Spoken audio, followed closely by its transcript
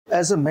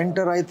As a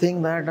mentor, I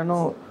think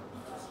that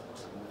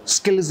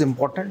skill is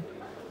important,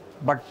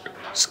 but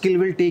skill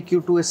will take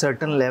you to a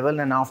certain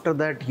level, and after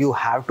that you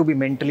have to be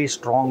mentally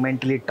strong,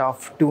 mentally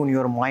tough, tune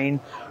your mind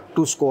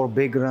to score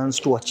big runs,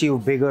 to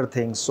achieve bigger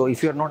things. So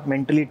if you're not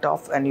mentally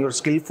tough and you're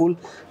skillful,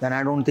 then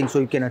I don't think so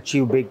you can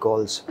achieve big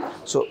goals.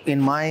 So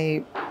in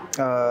my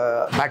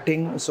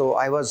batting, so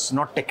I was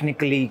not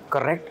technically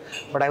correct,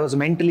 but I was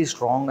mentally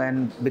strong,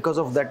 and because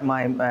of that,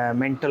 my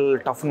mental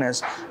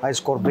toughness, I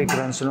scored big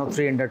runs.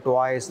 300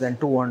 twice, then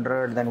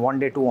 200, then one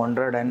day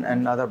 200, and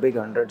another big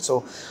 100.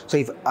 So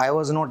if I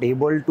was not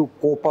able to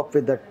cope up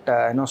with that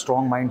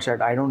strong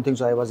mindset, I don't think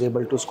so I was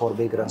able to score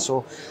big runs.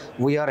 So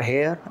we are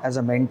here as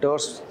a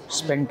mentors,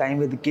 spend time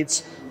with the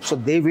kids, so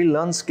they will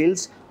learn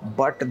skills,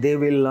 but they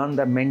will learn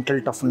the mental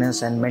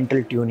toughness and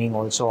mental tuning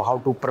also, how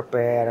to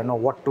prepare,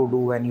 what to do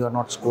when you are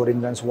not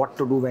scoring runs, what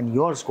to do when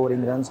you are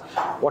scoring runs,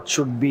 what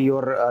should be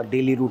your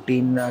daily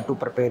routine to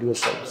prepare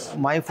yourself.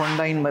 My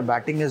funda in my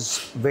batting is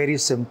very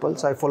simple,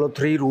 so I follow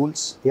 3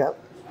 rules. Yeah.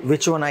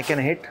 Which one I can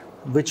hit,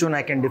 which one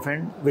I can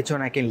defend, which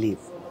one I can leave.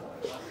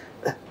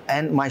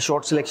 And my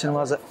shot selection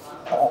was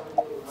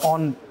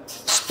on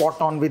spot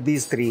on with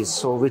these 3.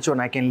 So which one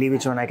I can leave,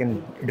 which one I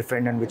can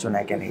defend, and which one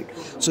I can hit.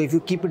 So if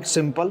you keep it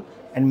simple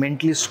and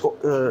mentally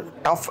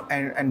tough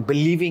and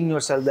believing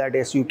yourself that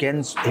yes, you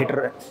can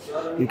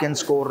you can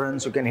score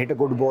runs, you can hit a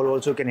good ball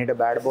also, you can hit a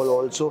bad ball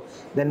also,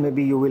 then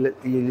maybe you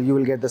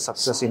will get the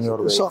success in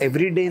your way. So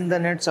every day in the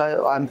nets,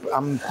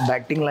 I'm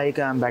batting like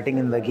I'm batting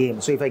in the game.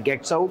 So if I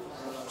gets out,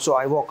 so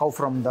I walk out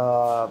from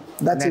the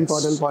That's nets.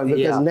 important point,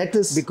 because net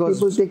is, because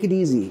people take it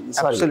easy.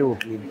 Sorry.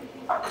 Absolutely.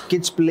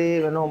 Kids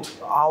play,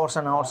 hours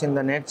and hours in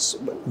the nets,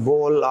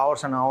 bowl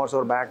hours and hours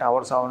or bat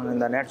hours in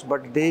the nets,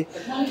 but they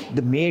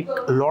make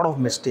a lot of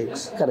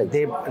mistakes. Correct.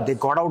 They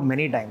got out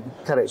many times.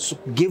 Correct. So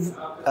give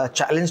a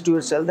challenge to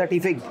yourself that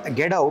if I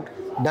get out,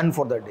 done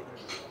for the day.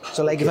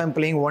 So like if I'm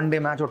playing one day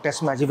match or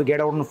test match, if I get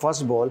out on the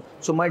first ball,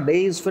 so my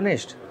day is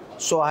finished.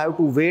 So I have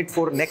to wait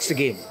for next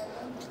game.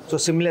 So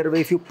similar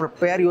way, if you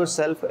prepare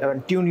yourself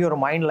and tune your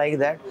mind like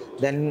that,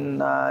 then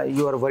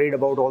you are worried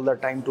about all the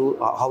time to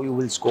how you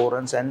will score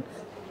runs, and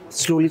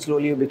slowly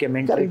you become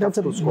mentally tough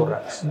to score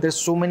runs. There's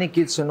so many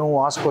kids who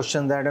ask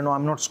questions that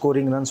I'm not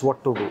scoring runs,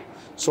 what to do.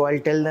 So I'll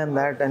tell them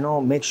that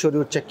make sure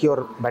you check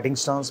your batting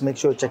stance, make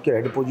sure you check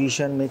your head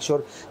position, make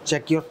sure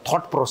check your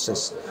thought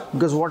process.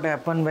 Because what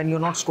happens when you're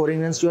not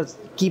scoring runs, you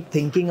keep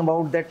thinking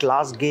about that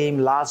last game,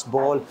 last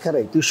ball.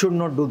 Correct. You should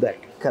not do that.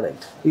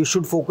 Correct. You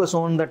should focus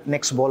on that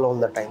next ball all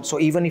the time. So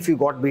even if you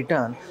got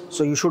beaten,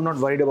 so you should not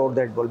worry about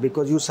that ball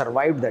because you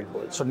survived that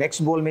ball. So next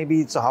ball,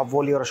 maybe it's a half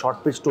volley or a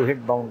short pitch to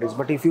hit boundaries.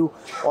 But if you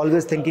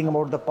always thinking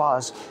about the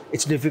past,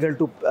 it's difficult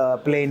to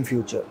play in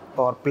future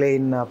or play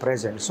in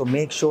present. So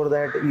make sure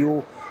that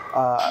you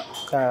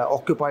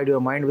occupied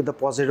your mind with the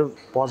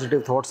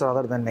positive thoughts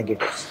rather than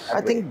negatives. I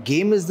think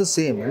game is the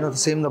same,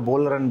 the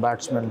bowler and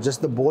batsman,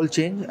 just the ball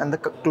change and the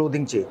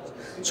clothing change.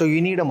 So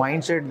you need a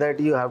mindset that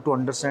you have to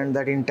understand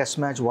that in test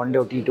match, one day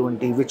or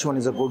T20, which one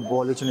is a good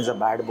ball, which one is a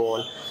bad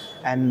ball,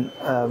 and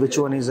which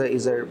one is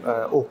a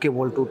okay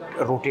ball to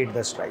rotate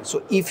the strike.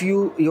 So if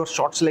your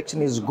shot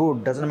selection is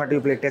good, doesn't matter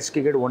you play test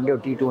cricket, one day or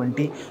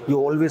T20, you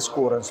always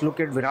score runs. Look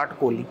at Virat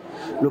Kohli,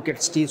 look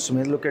at Steve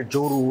Smith, look at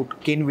Joe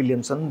Root, Kane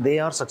Williamson. They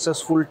are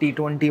successful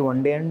T20,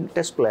 one day and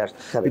test players.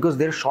 Correct. Because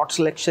their shot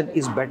selection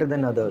is better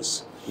than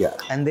others. Yeah.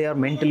 And they are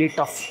mentally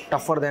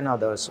tougher than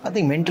others. I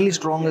think mentally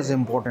strong is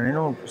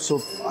important,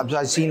 So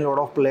I've seen a lot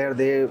of players,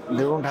 they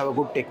don't have a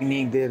good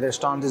technique, their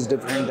stance is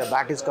different, the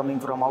bat is coming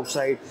from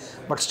outside,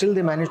 but still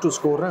they manage to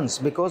score runs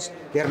because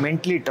they are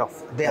mentally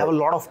tough. They have a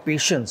lot of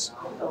patience.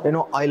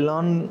 I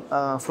learn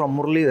from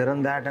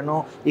Muralidharan that,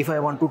 if I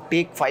want to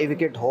take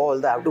 5-wicket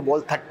haul, I have to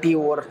bowl 30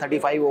 over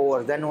 35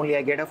 overs, then only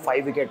I get a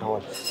 5-wicket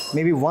haul.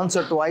 Maybe once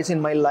or twice in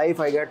my life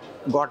I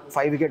got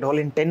 5-wicket haul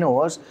in 10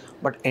 overs,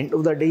 but end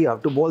of the day you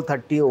have to bowl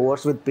 30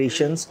 overs with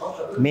patience.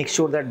 Make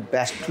sure that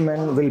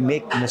batsman will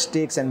make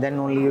mistakes and then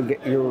only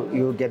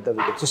you get the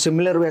wicket. So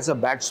similar way as a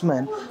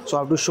batsman, so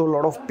I have to show a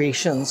lot of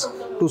patience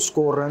to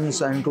score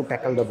runs and to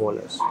tackle the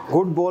bowlers.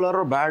 Good bowler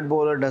or bad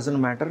bowler doesn't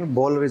matter.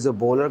 Bowler is a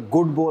bowler.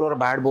 Good bowler or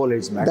bad bowler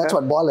is matter. That's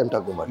what ball I'm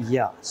talking about.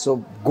 Yeah.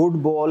 So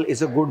good ball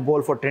is a good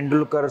ball for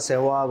Tendulkar,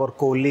 Sehwag or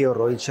Kohli or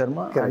Rohit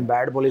Sharma. Correct. And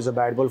bad ball is a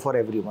bad ball for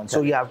everyone. Correct.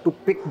 So you have to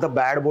pick the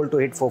bad ball to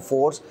hit for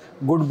fours.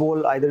 Good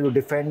ball, either you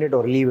defend it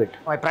or leave it.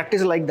 I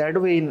practice like that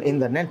way in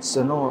the nets,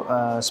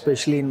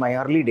 especially in my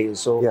early days.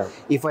 So yeah.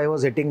 If I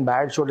was hitting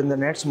bad shot in the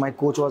nets, my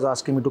coach was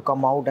asking me to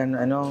come out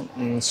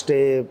and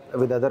stay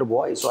with other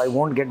boys. So I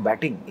won't get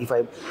batting if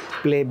I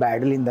play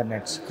badly in the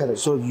nets. Correct.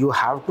 So you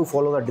have to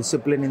follow the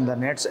discipline in the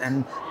nets,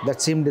 and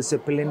that same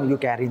discipline you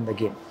carry in the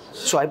game.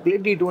 So I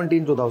played T20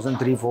 in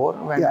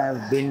 2003-04 when I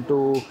have been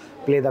to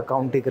play the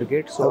county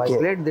cricket. So okay. I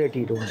played the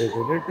T20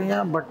 cricket.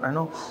 Yeah, but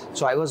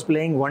so I was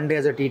playing one day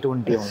as a T20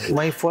 only.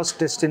 My first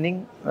test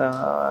inning,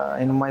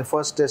 in my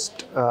first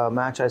test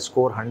match, I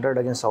scored 100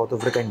 against South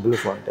Africa in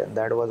Bloemfontein.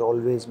 That was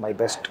always my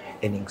best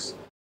innings.